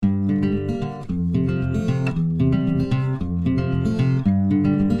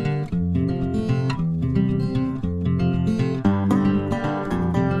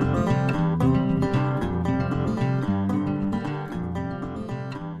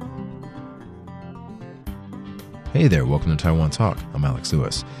Hey there, welcome to Taiwan Talk. I'm Alex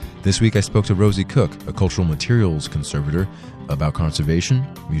Lewis. This week I spoke to Rosie Cook, a cultural materials conservator, about conservation,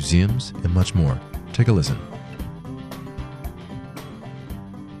 museums, and much more. Take a listen.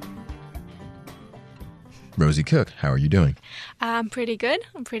 Rosie Cook, how are you doing? I'm pretty good.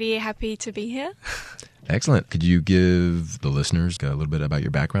 I'm pretty happy to be here. Excellent. Could you give the listeners a little bit about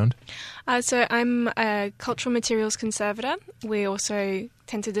your background? So I'm a cultural materials conservator. We also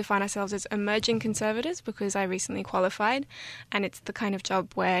tend to define ourselves as emerging conservators because I recently qualified, and it's the kind of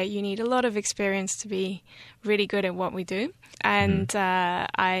job where you need a lot of experience to be really good at what we do. And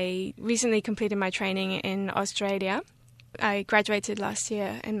I recently completed my training in Australia. I graduated last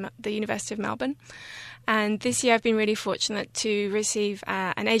year in the University of Melbourne. And this year I've been really fortunate to receive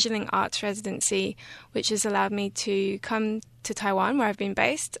an Asian Arts residency, which has allowed me to come to Taiwan, where I've been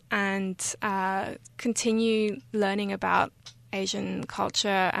based, and continue learning about Asian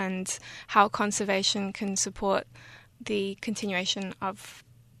culture and how conservation can support the continuation of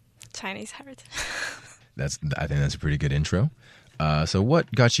Chinese heritage. I think that's a pretty good intro. So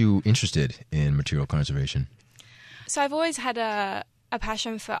what got you interested in material conservation? So I've always had a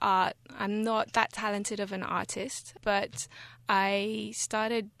passion for art. I'm not that talented of an artist, but I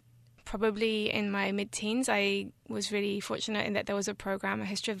started probably in my mid-teens. I was really fortunate in that there was a program, a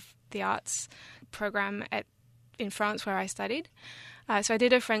History of the Arts program in France where I studied. So I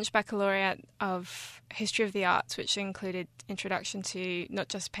did a French baccalaureate of History of the Arts, which included introduction to not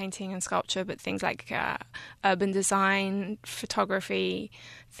just painting and sculpture, but things like urban design, photography,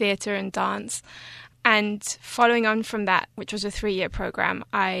 theatre and dance. And following on from that, which was a 3-year program,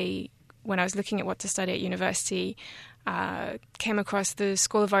 when I was looking at what to study at university, came across the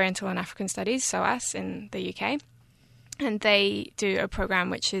School of Oriental and African Studies, SOAS, in the UK. And they do a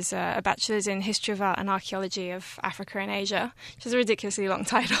program which is a bachelor's in History of Art and Archaeology of Africa and Asia, which is a ridiculously long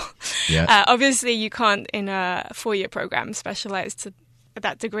title. Yeah. Obviously, you can't, in a 4-year program, specialize to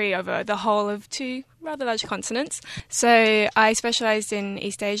that degree over the whole of 2 rather large continents. So I specialized in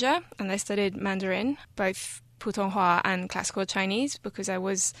East Asia, and I studied Mandarin, both Putonghua and classical Chinese, because I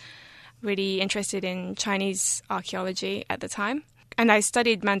was really interested in Chinese archaeology at the time. And I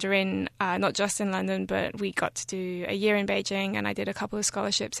studied Mandarin not just in London, but we got to do a year in Beijing, and I did a couple of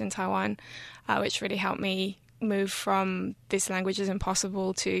scholarships in Taiwan, which really helped me move from this language is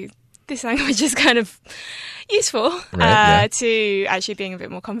impossible to this language is kind of useful, to actually being a bit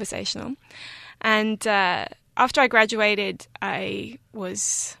more conversational. And after I graduated, I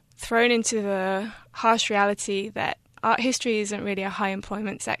was thrown into the harsh reality that art history isn't really a high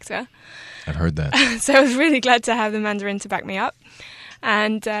employment sector. I've heard that. So I was really glad to have the Mandarin to back me up,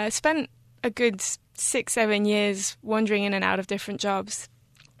 and spent a good 6-7 years wandering in and out of different jobs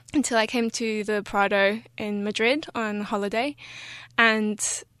until I came to the Prado in Madrid on holiday and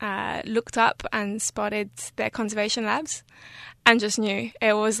looked up and spotted their conservation labs and just knew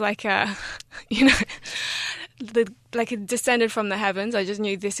it was like like it descended from the heavens. I just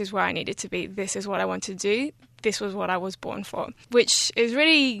knew this is where I needed to be. This is what I want to do. This was what I was born for, which is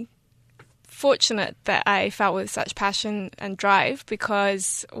really fortunate that I felt with such passion and drive,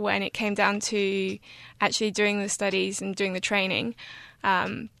 because when it came down to actually doing the studies and doing the training,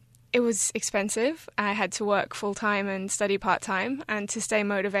 it was expensive. I had to work full-time and study part-time, and to stay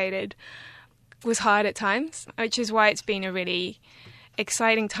motivated was hard at times, which is why it's been a really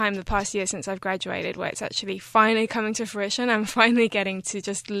exciting time the past year since I've graduated, where it's actually finally coming to fruition. I'm finally getting to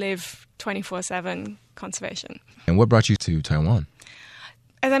just live 24/7 conservation. And what brought you to Taiwan?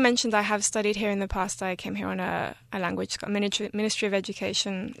 As I mentioned, I have studied here in the past. I came here on a Ministry of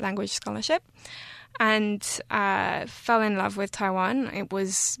Education language scholarship, and fell in love with Taiwan. It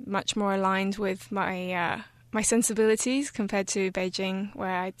was much more aligned with my sensibilities compared to Beijing,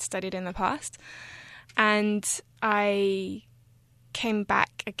 where I'd studied in the past. And I came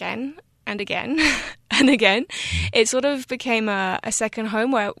back again and again and again. It sort of became a second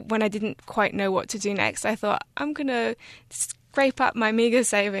home, where when I didn't quite know what to do next, I thought, I'm going to scrape up my meager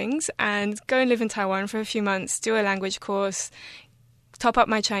savings and go and live in Taiwan for a few months, do a language course, top up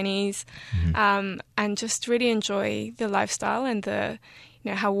my Chinese, and just really enjoy the lifestyle and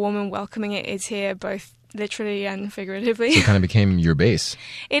how warm and welcoming it is here, both literally and figuratively. So it kind of became your base.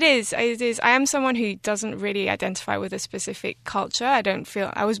 It is. I am someone who doesn't really identify with a specific culture.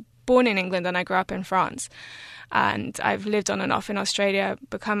 I was born in England and I grew up in France. And I've lived on and off in Australia,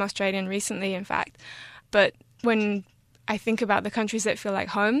 become Australian recently, in fact. But when I think about the countries that feel like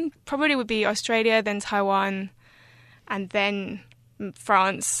home, probably would be Australia, then Taiwan, and then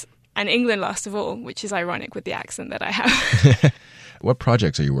France, and England last of all, which is ironic with the accent that I have. What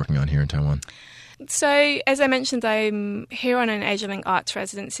projects are you working on here in Taiwan? So, as I mentioned, I'm here on an AsiaLink Arts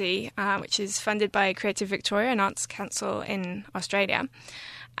residency, which is funded by Creative Victoria and Arts Council in Australia.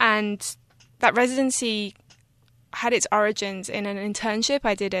 And that residency had its origins in an internship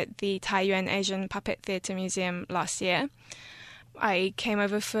I did at the Taiyuan Asian Puppet Theatre Museum last year. I came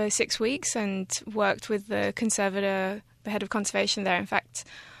over for 6 weeks and worked with the conservator, the head of conservation there, in fact,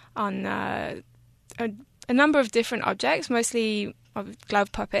 on a number of different objects, mostly of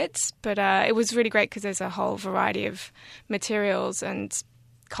glove puppets, but it was really great because there's a whole variety of materials and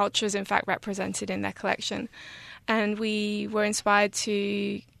cultures, in fact, represented in their collection. And we were inspired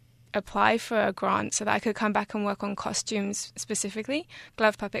to apply for a grant so that I could come back and work on costumes specifically,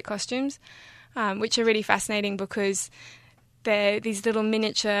 glove puppet costumes, which are really fascinating because they're these little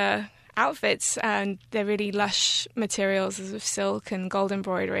miniature outfits and they're really lush materials of silk and gold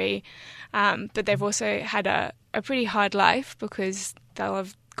embroidery, but they've also had a pretty hard life because they'll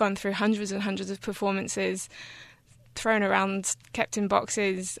have gone through hundreds and hundreds of performances, thrown around, kept in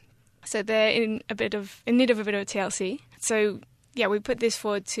boxes, so they're in need of a bit of TLC. So yeah, we put this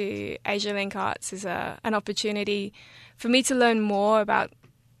forward to AsiaLink Arts as an opportunity for me to learn more about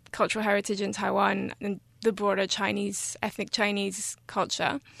cultural heritage in Taiwan and the broader ethnic Chinese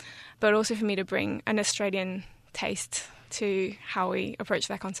culture, but also for me to bring an Australian taste to how we approach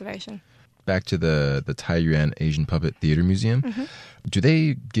their conservation. Back to the Taiyuan Asian Puppet Theatre Museum. Mm-hmm. Do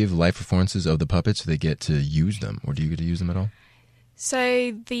they give live performances of the puppets so they get to use them, or do you get to use them at all?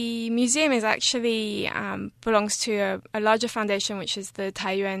 So the museum is actually belongs to a larger foundation, which is the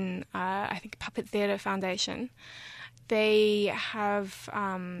Taiyuan, Puppet Theatre Foundation. They have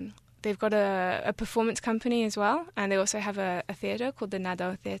they've got a performance company as well, and they also have a theatre called the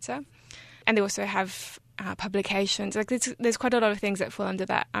Nadao Theatre, and they also have publications. Like there's quite a lot of things that fall under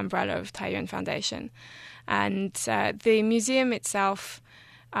that umbrella of Taiyuan Foundation, and the museum itself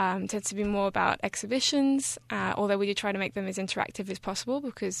tends to be more about exhibitions, although we do try to make them as interactive as possible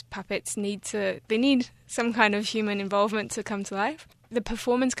because puppets need some kind of human involvement to come to life. The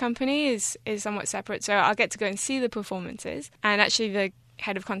performance company is somewhat separate, so I'll get to go and see the performances, and actually the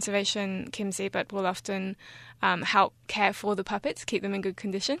head of conservation, Kim Ziebert, will often help care for the puppets, keep them in good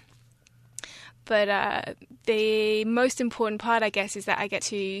condition. But the most important part, I guess, is that I get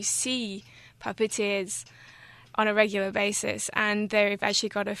to see puppeteers on a regular basis, and they've actually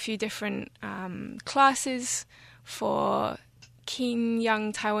got a few different classes for keen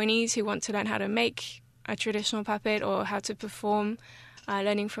young Taiwanese who want to learn how to make a traditional puppet or how to perform,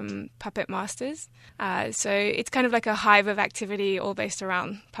 learning from puppet masters. So it's kind of like a hive of activity all based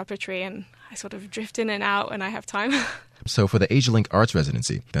around puppetry, and I sort of drift in and out when I have time. So for the AsiaLink Arts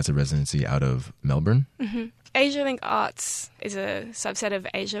residency, that's a residency out of Melbourne? Mm-hmm. AsiaLink Arts is a subset of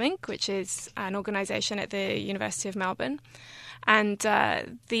AsiaLink, which is an organisation at the University of Melbourne. And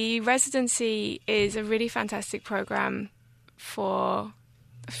the residency is a really fantastic program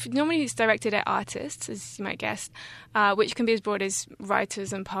normally it's directed at artists, as you might guess, which can be as broad as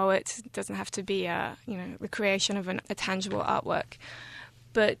writers and poets. It doesn't have to be the creation of a tangible artwork.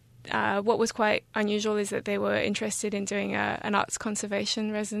 But what was quite unusual is that they were interested in doing an arts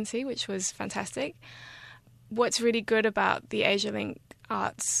conservation residency, which was fantastic. What's really good about the AsiaLink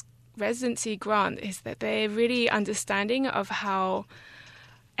Arts residency grant is that they're really understanding of how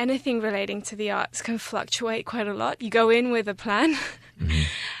anything relating to the arts can fluctuate quite a lot. You go in with a plan,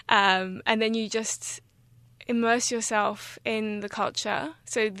 mm-hmm. And then you just immerse yourself in the culture.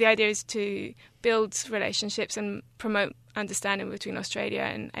 So the idea is to build relationships and promote understanding between Australia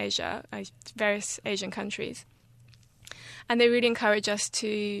and Asia, various Asian countries. And they really encourage us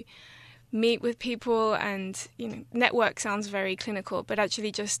to meet with people and, network sounds very clinical, but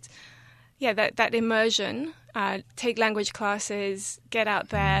actually just, that immersion, take language classes, get out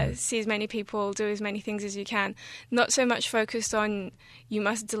there, see as many people, do as many things as you can. Not so much focused on you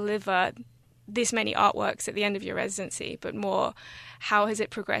must deliver this many artworks at the end of your residency, but more how has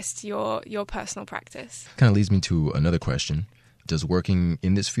it progressed your personal practice. Kind of leads me to another question. Does working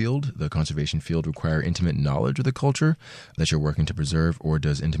in this field, the conservation field, require intimate knowledge of the culture that you're working to preserve, or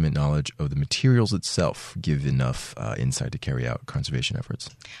does intimate knowledge of the materials itself give enough insight to carry out conservation efforts?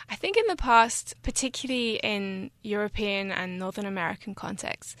 I think in the past, particularly in European and Northern American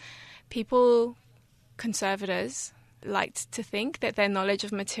contexts, conservators, liked to think that their knowledge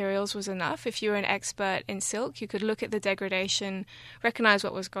of materials was enough. If you were an expert in silk, you could look at the degradation, recognize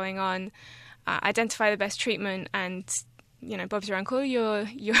what was going on, identify the best treatment, and Bob's your uncle,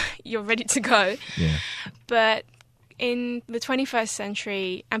 you're ready to go. Yeah. But in the 21st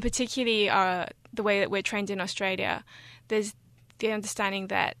century, and particularly the way that we're trained in Australia, there's the understanding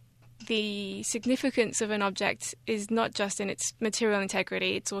that the significance of an object is not just in its material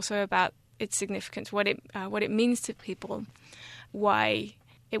integrity, it's also about its significance, what it means to people, why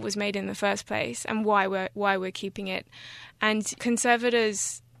it was made in the first place, and why we're keeping it. And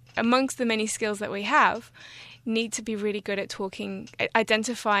conservators, amongst the many skills that we have, need to be really good at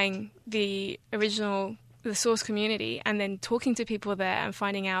identifying the source community, and then talking to people there and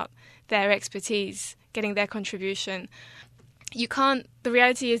finding out their expertise, getting their contribution. The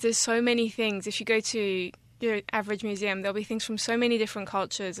reality is there's so many things. If you go to your average museum, there'll be things from so many different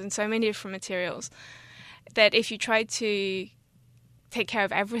cultures and so many different materials that if you tried to take care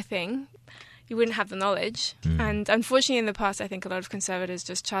of everything, you wouldn't have the knowledge. And unfortunately, in the past, I think a lot of conservators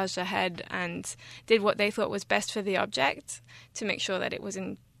just charged ahead and did what they thought was best for the object to make sure that it was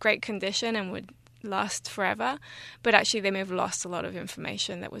in great condition and would last forever. But actually, they may have lost a lot of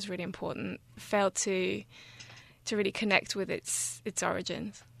information that was really important, failed to really connect with its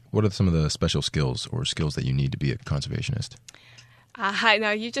origins. What are some of the special skills or skills that you need to be a conservationist?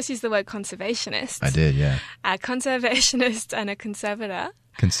 No, you just used the word conservationist. I did, yeah. A conservationist and a conservator.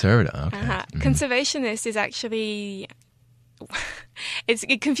 Conservator, okay. Conservationist is actually...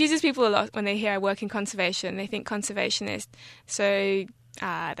 It confuses people a lot when they hear I work in conservation. They think conservationist, so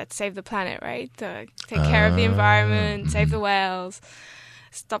that's save the planet, right? To take care of the environment, save the whales,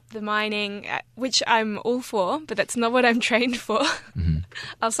 stop the mining, which I'm all for, but that's not what I'm trained for.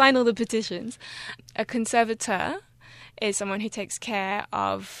 I'll sign all the petitions. A conservator is someone who takes care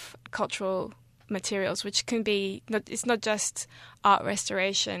of cultural materials, which can be, it's not just art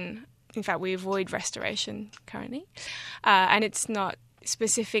restoration. In fact, we avoid restoration currently. And it's not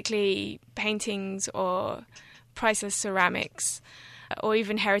specifically paintings or priceless ceramics or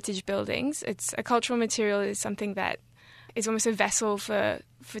even heritage buildings. It's a cultural material is something that is almost a vessel for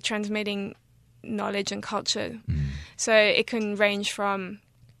transmitting knowledge and culture. So it can range from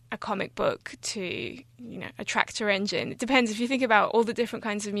a comic book to, a tractor engine. It depends. If you think about all the different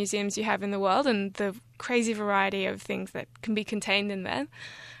kinds of museums you have in the world and the crazy variety of things that can be contained in there,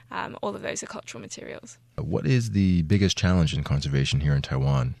 all of those are cultural materials. What is the biggest challenge in conservation here in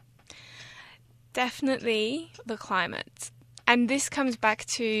Taiwan? Definitely the climate. And this comes back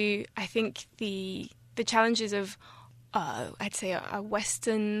to, I think, the challenges of, I'd say, a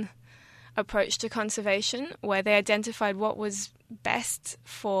Western approach to conservation, where they identified what was best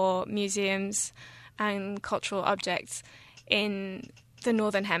for museums and cultural objects in the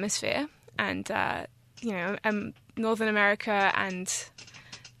Northern Hemisphere. And, Northern America and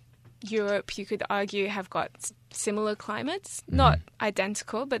Europe, you could argue, have got similar climates. Not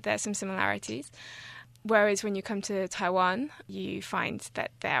identical, but there's some similarities. Whereas when you come to Taiwan, you find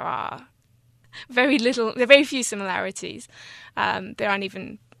that there are very few similarities. There aren't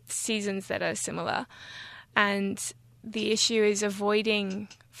even seasons that are similar. And the issue is avoiding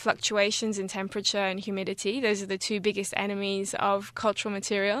fluctuations in temperature and humidity. Those are the two biggest enemies of cultural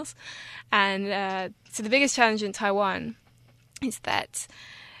materials. And so the biggest challenge in Taiwan is that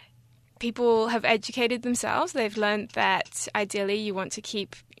people have educated themselves. They've learned that ideally you want to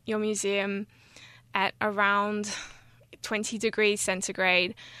keep your museum at around 20 degrees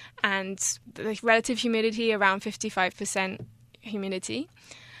centigrade and the relative humidity around 55% humidity.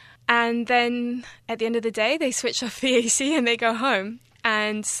 And then at the end of the day, they switch off the AC and they go home.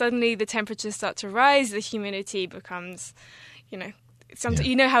 And suddenly the temperatures start to rise. The humidity becomes, you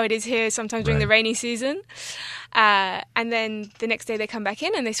know how it is here sometimes during the rainy season. And then the next day they come back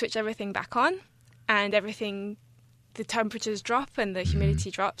in and they switch everything back on. And the temperatures drop and the humidity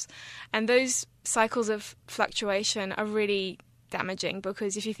drops. And those cycles of fluctuation are really damaging,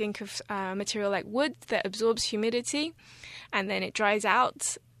 because if you think of a material like wood that absorbs humidity and then it dries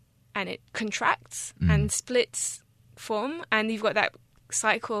out and it contracts and splits form, and you've got that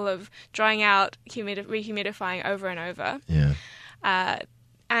cycle of drying out, rehumidifying over and over.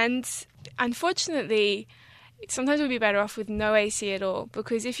 And unfortunately, sometimes we'd be better off with no AC at all,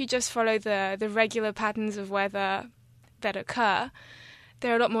 because if you just follow the regular patterns of weather that occur,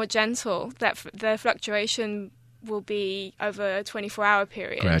 they're a lot more gentle. That the fluctuation will be over a 24-hour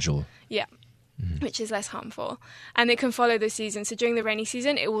period. Gradual. Yeah. Which is less harmful. And it can follow the season. So during the rainy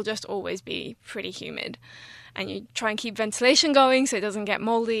season, it will just always be pretty humid. And you try and keep ventilation going so it doesn't get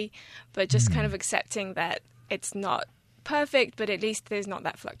moldy, but just kind of accepting that it's not perfect, but at least there's not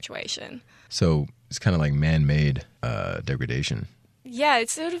that fluctuation. So it's kind of like man-made degradation. Yeah,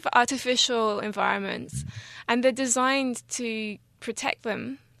 it's sort of artificial environments. And they're designed to protect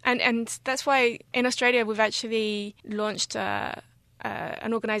them. And that's why in Australia we've actually launched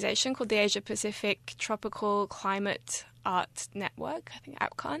an organisation called the Asia Pacific Tropical Climate Art Network, I think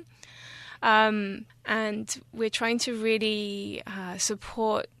APCON. And we're trying to really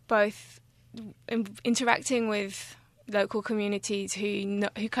support both interacting with local communities who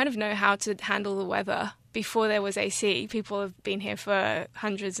kind of know how to handle the weather. Before there was AC, people have been here for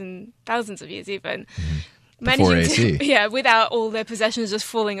hundreds and thousands of years even. Mm-hmm. Before AC. Without all their possessions just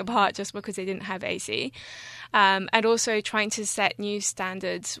falling apart just because they didn't have AC. And also trying to set new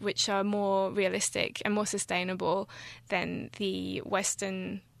standards which are more realistic and more sustainable than the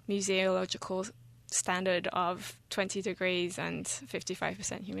Western museological standard of 20 degrees and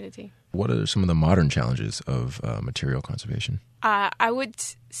 55% humidity. What are some of the modern challenges of material conservation? I would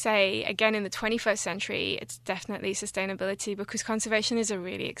say, again, in the 21st century, it's definitely sustainability, because conservation is a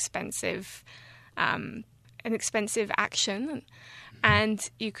really expensive action. And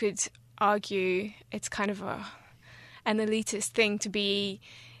you could argue it's kind of an elitist thing to be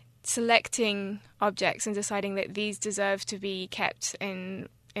selecting objects and deciding that these deserve to be kept in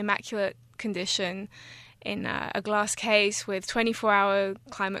immaculate condition in a glass case with 24-hour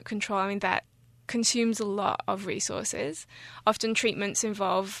climate control. I mean, that consumes a lot of resources. Often treatments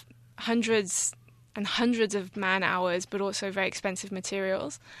involve hundreds and hundreds of man hours, but also very expensive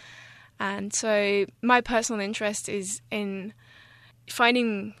materials. And so my personal interest is in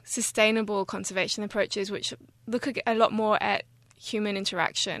finding sustainable conservation approaches which look a lot more at human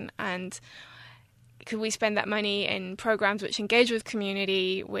interaction, and could we spend that money in programs which engage with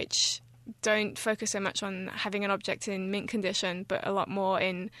community, which don't focus so much on having an object in mint condition, but a lot more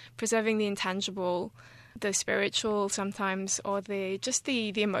in preserving the intangible, the spiritual sometimes, or the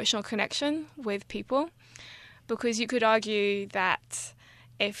emotional connection with people. Because you could argue that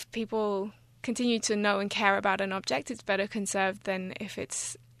if people continue to know and care about an object, it's better conserved than if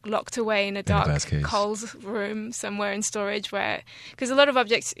it's locked away in a dark, cold room somewhere in storage. Because a lot of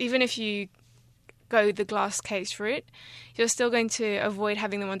objects, even if you go the glass case route, you're still going to avoid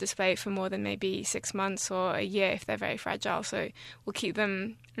having them on display for more than maybe 6 months or a year if they're very fragile. So we'll keep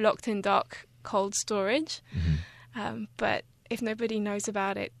them locked in dark, cold storage. Mm-hmm. But if nobody knows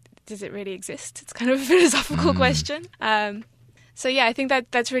about it, does it really exist? It's kind of a philosophical question. So yeah, I think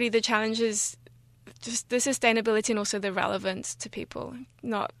that's really the challenge, is just the sustainability and also the relevance to people,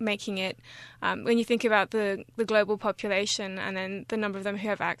 not making it, when you think about the global population and then the number of them who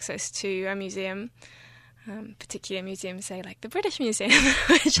have access to a museum, particularly museums, say like the British Museum,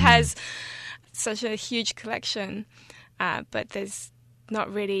 which has such a huge collection, but there's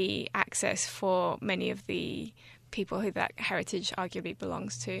not really access for many of the people who that heritage arguably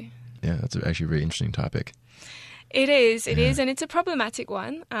belongs to. Yeah, that's actually a very interesting topic. It is, and it's a problematic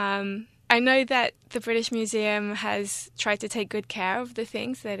one. I know that the British Museum has tried to take good care of the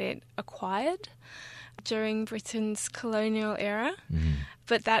things that it acquired during Britain's colonial era. Mm-hmm.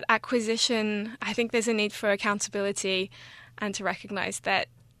 But that acquisition, I think there's a need for accountability and to recognise that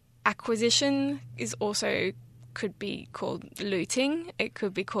acquisition is also could be called looting, it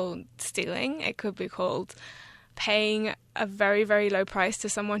could be called stealing, it could be called paying a very, very low price to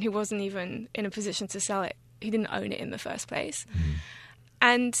someone who wasn't even in a position to sell it, who didn't own it in the first place. Mm-hmm.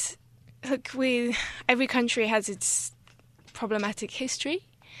 And look, every country has its problematic history.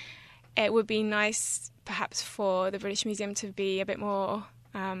 It would be nice, perhaps, for the British Museum to be a bit more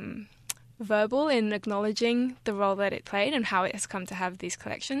verbal in acknowledging the role that it played and how it has come to have these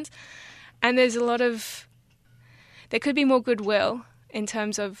collections. And there could be more goodwill in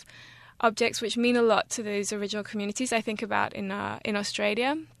terms of objects which mean a lot to those original communities. I think about in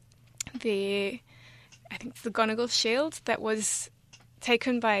Australia, I think the Gonigal shield that was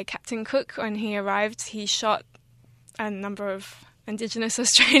taken by Captain Cook when he arrived. He shot a number of Indigenous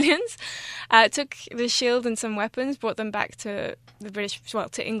Australians, took the shield and some weapons, brought them back to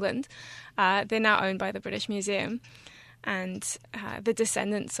to England. They're now owned by the British Museum, and the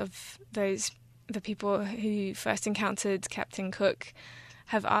descendants of the people who first encountered Captain Cook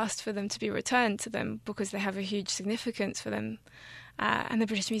have asked for them to be returned to them because they have a huge significance for them. And the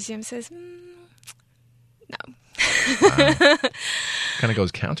British Museum says, no. Wow. Kind of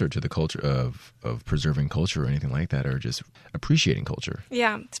goes counter to the culture of preserving culture or anything like that, or just appreciating culture.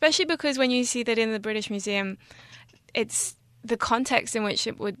 Yeah, especially because when you see that in the British Museum, it's the context in which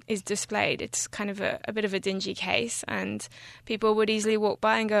is displayed. It's kind of a bit of a dingy case, and people would easily walk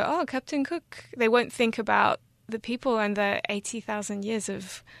by and go, oh, Captain Cook. They won't think about the people and the 80,000 years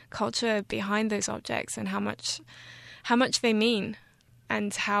of culture behind those objects and how much they mean,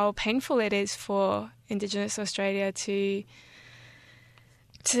 and how painful it is for Indigenous Australia to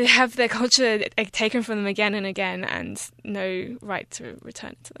have their culture taken from them again and again and no right to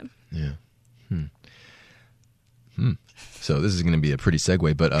return it to them. Yeah. So this is going to be a pretty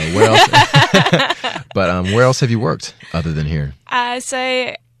segue, but where else? Where else have you worked other than here?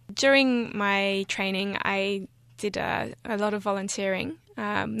 So during my training, I did a lot of volunteering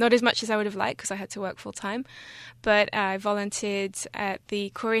Not as much as I would have liked because I had to work full time, but I volunteered at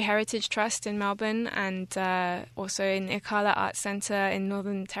the Koori Heritage Trust in Melbourne and also in Ikala Arts Centre in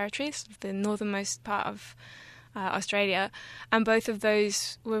Northern Territory, the northernmost part of Australia, and both of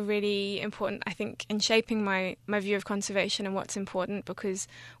those were really important, I think, in shaping my view of conservation and what's important, because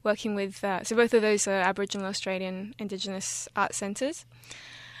working with, so both of those are Aboriginal Australian Indigenous art centres.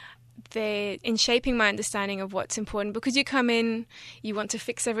 They're in shaping my understanding of what's important, because you come in, you want to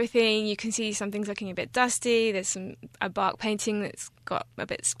fix everything, you can see something's looking a bit dusty, there's a bark painting that's got a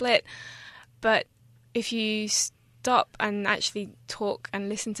bit split, but if you stop and actually talk and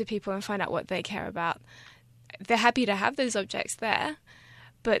listen to people and find out what they care about, they're happy to have those objects there,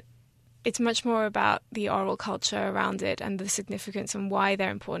 but it's much more about the oral culture around it and the significance and why they're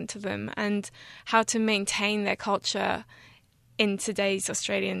important to them and how to maintain their culture in today's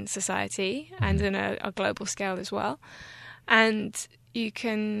Australian society and in a global scale as well. And you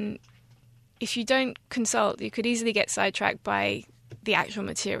can, if you don't consult, you could easily get sidetracked by the actual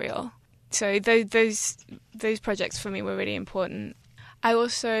material. So those projects for me were really important. I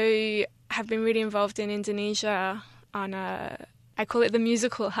also have been really involved in Indonesia on I call it the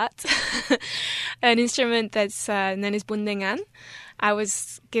musical hut, an instrument that's known as bundengan. I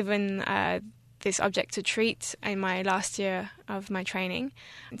was given this object to treat in my last year of my training.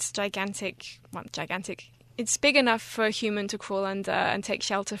 It's gigantic. It's big enough for a human to crawl under and take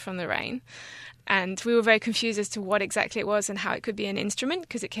shelter from the rain. And we were very confused as to what exactly it was and how it could be an instrument,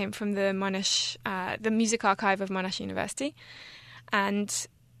 because it came from the Monash, the music archive of Monash University. And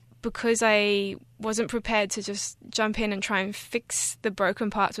because I wasn't prepared to just jump in and try and fix the broken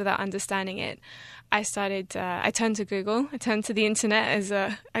parts without understanding it, I turned to Google, I turned to the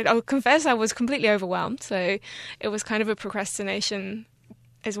internet I'll confess I was completely overwhelmed. So it was kind of a procrastination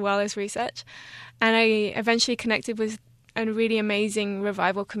as well as research. And I eventually connected with a really amazing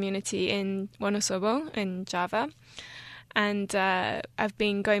revival community in Wonosobo in Java. And I've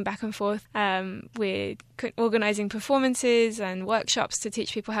been going back and forth with organising performances and workshops to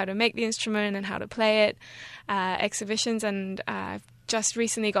teach people how to make the instrument and how to play it, exhibitions, and I've just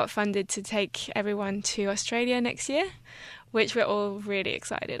recently got funded to take everyone to Australia next year, which we're all really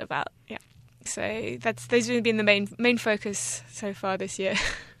excited about. Yeah, so those have been the main focus so far this year.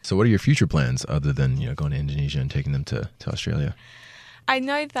 So what are your future plans other than going to Indonesia and taking them to Australia? I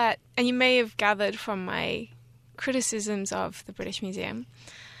know that, and you may have gathered from my criticisms of the British Museum,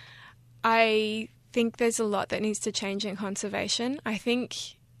 I think there's a lot that needs to change in conservation. I think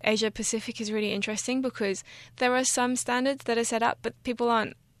Asia Pacific is really interesting because there are some standards that are set up, but people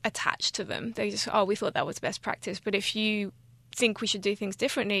aren't attached to them. They just, we thought that was best practice, but if you think we should do things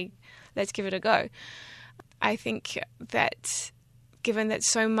differently, let's give it a go. I think that given that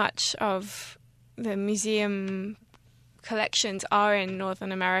so much of the museum collections are in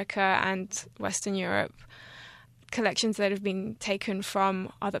Northern America and Western Europe, collections that have been taken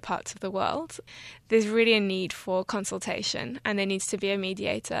from other parts of the world, there's really a need for consultation and there needs to be a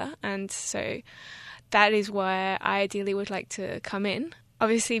mediator. And so that is where I ideally would like to come in.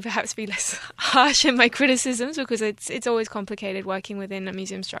 Obviously, perhaps be less harsh in my criticisms because it's always complicated working within a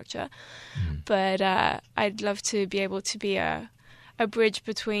museum structure. But I'd love to be able to be a bridge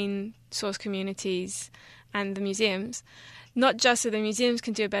between source communities and the museums. Not just so the museums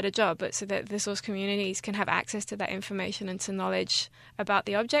can do a better job, but so that the source communities can have access to that information and to knowledge about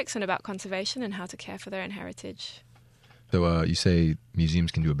the objects and about conservation and how to care for their own heritage. So you say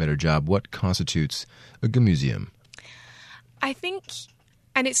museums can do a better job. What constitutes a good museum? I think,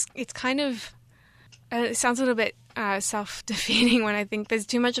 and it's kind of, it sounds a little bit self-defeating when I think there's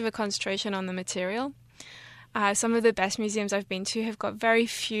too much of a concentration on the material. Some of the best museums I've been to have got very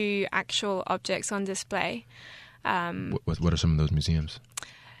few actual objects on display. What are some of those museums?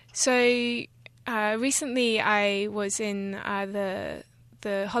 So recently I was in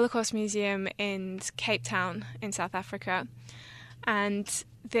the Holocaust Museum in Cape Town in South Africa, and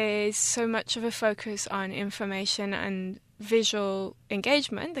there's so much of a focus on information and visual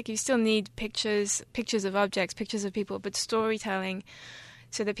engagement. Like you still need pictures of objects, pictures of people, but storytelling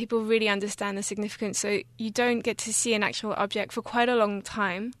so that people really understand the significance. So you don't get to see an actual object for quite a long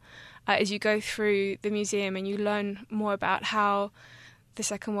time. As you go through the museum and you learn more about how the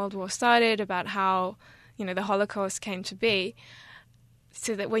Second World War started, about how, the Holocaust came to be,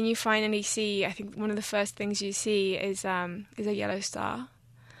 so that when you finally see, I think one of the first things you see is a yellow star.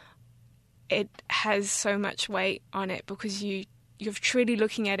 It has so much weight on it because you're truly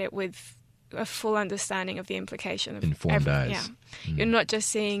looking at it with a full understanding of the implication of informed eyes. Yeah, You're not just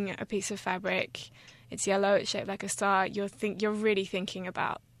seeing a piece of fabric. It's yellow. It's shaped like a star. You're really thinking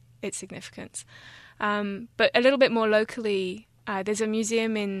about its significance. But a little bit more locally, There's a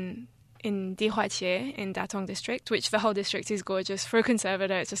museum in Dihuaqie in Datong district, which the whole district is gorgeous. For a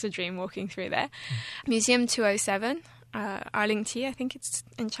conservator, it's just a dream walking through there. Museum 207, Arlingti, I think it's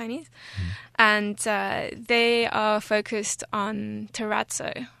in Chinese. And they are focused on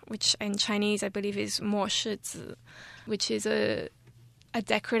terrazzo, which in Chinese I believe is mo shizi, which is a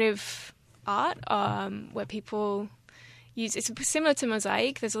decorative art where people use, it's similar to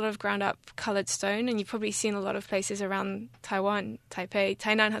mosaic. There's a lot of ground up coloured stone, and you've probably seen a lot of places around Taiwan, Taipei.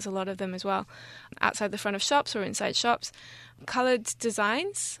 Tainan has a lot of them as well, outside the front of shops or inside shops. Coloured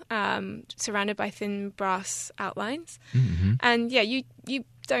designs surrounded by thin brass outlines. And yeah, you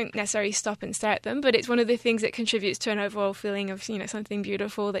don't necessarily stop and stare at them, but it's one of the things that contributes to an overall feeling of, something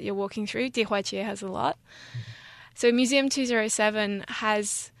beautiful that you're walking through. Dihuaqie has a lot. So Museum 207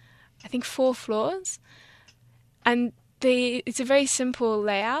 has, I think, 4 floors, and it's a very simple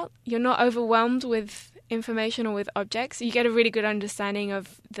layout. You're not overwhelmed with information or with objects. You get a really good understanding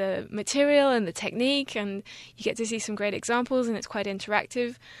of the material and the technique, and you get to see some great examples, and it's quite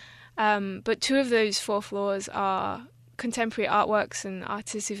interactive. But 2 of those 4 floors are contemporary artworks and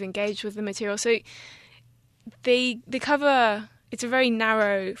artists who've engaged with the material. So they cover, it's a very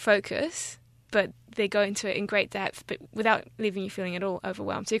narrow focus, but they go into it in great depth, but without leaving you feeling at all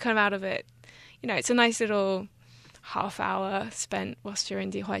overwhelmed. So you come out of it, it's a nice little half hour spent whilst you're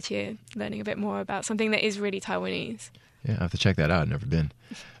in Dihuaqie learning a bit more about something that is really Taiwanese. Yeah, I have to check that out. I've never been.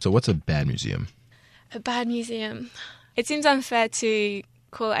 So what's a bad museum? A bad museum. It seems unfair to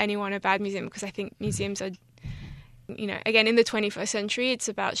call anyone a bad museum, because I think museums are, again, in the 21st century, it's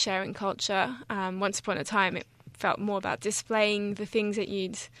about sharing culture. Once upon a time, it felt more about displaying the things that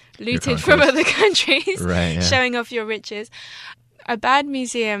you'd looted from other countries, right, yeah. Showing off your riches. A bad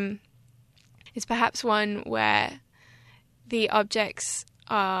museum is perhaps one where the objects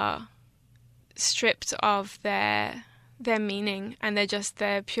are stripped of their meaning, and they're just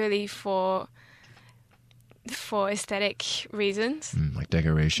there purely for aesthetic reasons. Like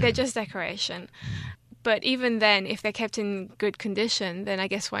decoration. They're just decoration. But even then, if they're kept in good condition, then I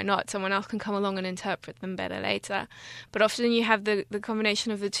guess why not? Someone else can come along and interpret them better later. But often you have the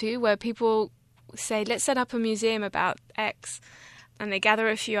combination of the two, where people say, let's set up a museum about X, and they gather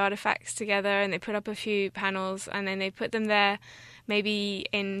a few artifacts together and they put up a few panels, and then they put them there maybe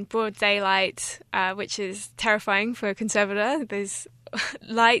in broad daylight, which is terrifying for a conservator. There's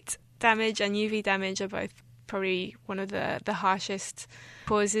light damage and UV damage are both probably one of the harshest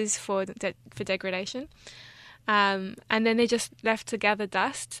causes for degradation. And then they just left to gather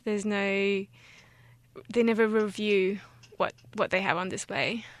dust. They never review what they have on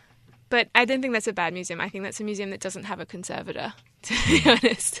display. But I don't think that's a bad museum. I think that's a museum that doesn't have a conservator, to be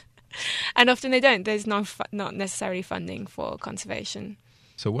honest. And often they don't. There's not necessarily funding for conservation.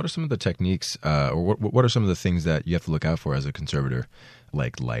 So what are some of the techniques, or what are some of the things that you have to look out for as a conservator,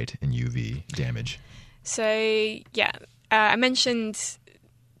 like light and UV damage? So, yeah, I mentioned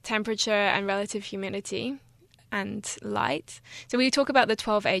temperature and relative humidity and light. So we talk about the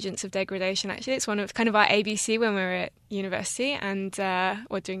 12 agents of degradation, actually. It's one of kind of our ABC when we were at university and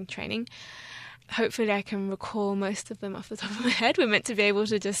or doing training. Hopefully I can recall most of them off the top of my head. We're meant to be able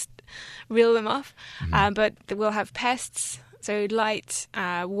to just reel them off. But we'll have pests, so light,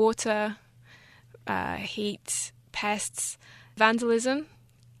 water, heat, pests, vandalism.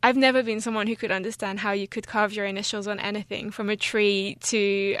 I've never been someone who could understand how you could carve your initials on anything, from a tree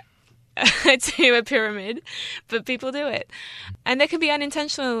to a pyramid, but people do it. And there can be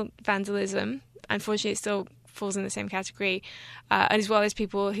unintentional vandalism. Unfortunately, it still falls in the same category, as well as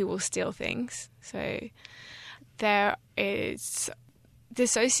people who will steal things. So there is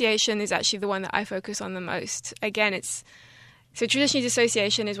dissociation is actually the one that I focus on the most. Again, so traditionally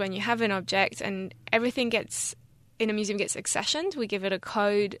dissociation is when you have an object and everything in a museum gets accessioned. We give it a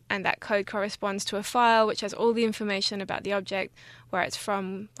code, and that code corresponds to a file which has all the information about the object, where it's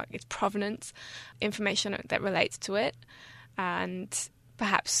from, like its provenance, information that relates to it. And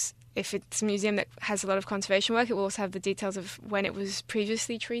perhaps if it's a museum that has a lot of conservation work, it will also have the details of when it was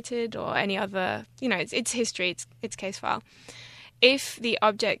previously treated or any other, it's history, it's case file. If the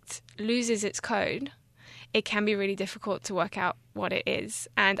object loses its code, it can be really difficult to work out what it is.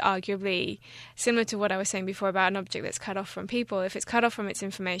 And arguably, similar to what I was saying before about an object that's cut off from people, if it's cut off from its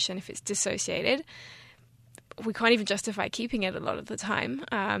information, if it's dissociated, we can't even justify keeping it a lot of the time,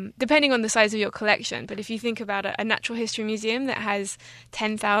 depending on the size of your collection. But if you think about a natural history museum that has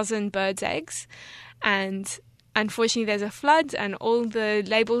 10,000 birds' eggs, and unfortunately there's a flood and all the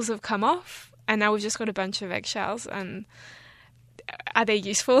labels have come off, and now we've just got a bunch of eggshells, and are they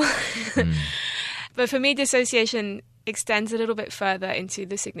useful? But for me, dissociation extends a little bit further into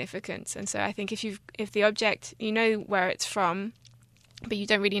the significance. And so I think if the object, you know where it's from, but you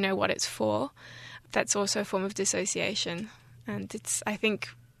don't really know what it's for, that's also a form of dissociation. And I think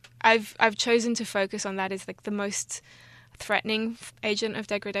I've chosen to focus on that as like the most threatening agent of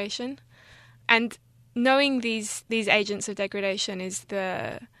degradation. And knowing these agents of degradation is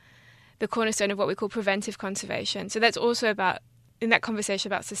the cornerstone of what we call preventive conservation. So that's also about, in that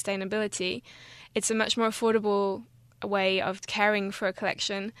conversation about sustainability, it's a much more affordable way of caring for a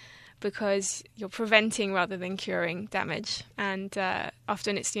collection because you're preventing rather than curing damage. And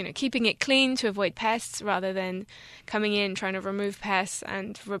often it's, keeping it clean to avoid pests rather than coming in, trying to remove pests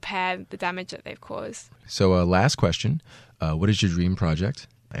and repair the damage that they've caused. So last question, what is your dream project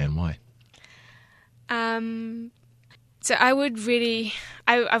and why? So I would really,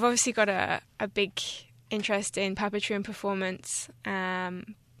 I've obviously got a big interest in puppetry and performance,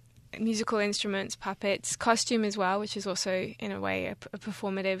 musical instruments, puppets, costume as well, which is also in a way a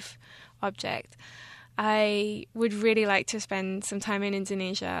performative object. I would really like to spend some time in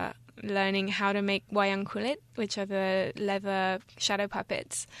Indonesia learning how to make wayang kulit, which are the leather shadow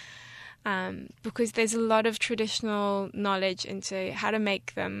puppets. Because there's a lot of traditional knowledge into how to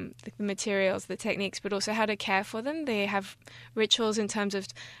make them, the materials, the techniques, but also how to care for them. They have rituals in terms of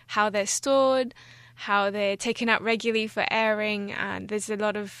how they're stored, how they're taken out regularly for airing, and there's a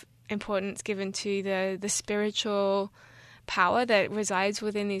lot of importance given to the spiritual power that resides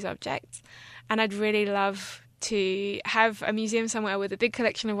within these objects. And I'd really love to have a museum somewhere with a big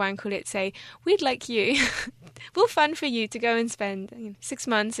collection of wayang kulit say, we'd like you, we'll fund for you to go and spend 6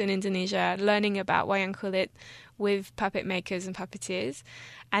 months in Indonesia learning about wayang kulit with puppet makers and puppeteers,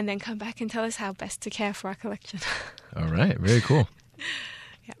 and then come back and tell us how best to care for our collection. All right, very cool.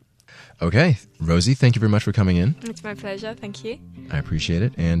 Yeah. Okay, Rosie, thank you very much for coming in. It's my pleasure, thank you. I appreciate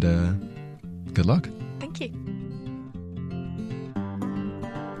it, and good luck. Thank you.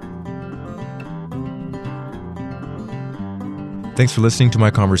 Thanks for listening to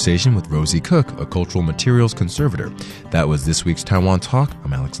my conversation with Rosie Cook, a cultural materials conservator. That was this week's Taiwan Talk.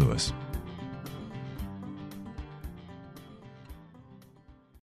 I'm Alex Lewis.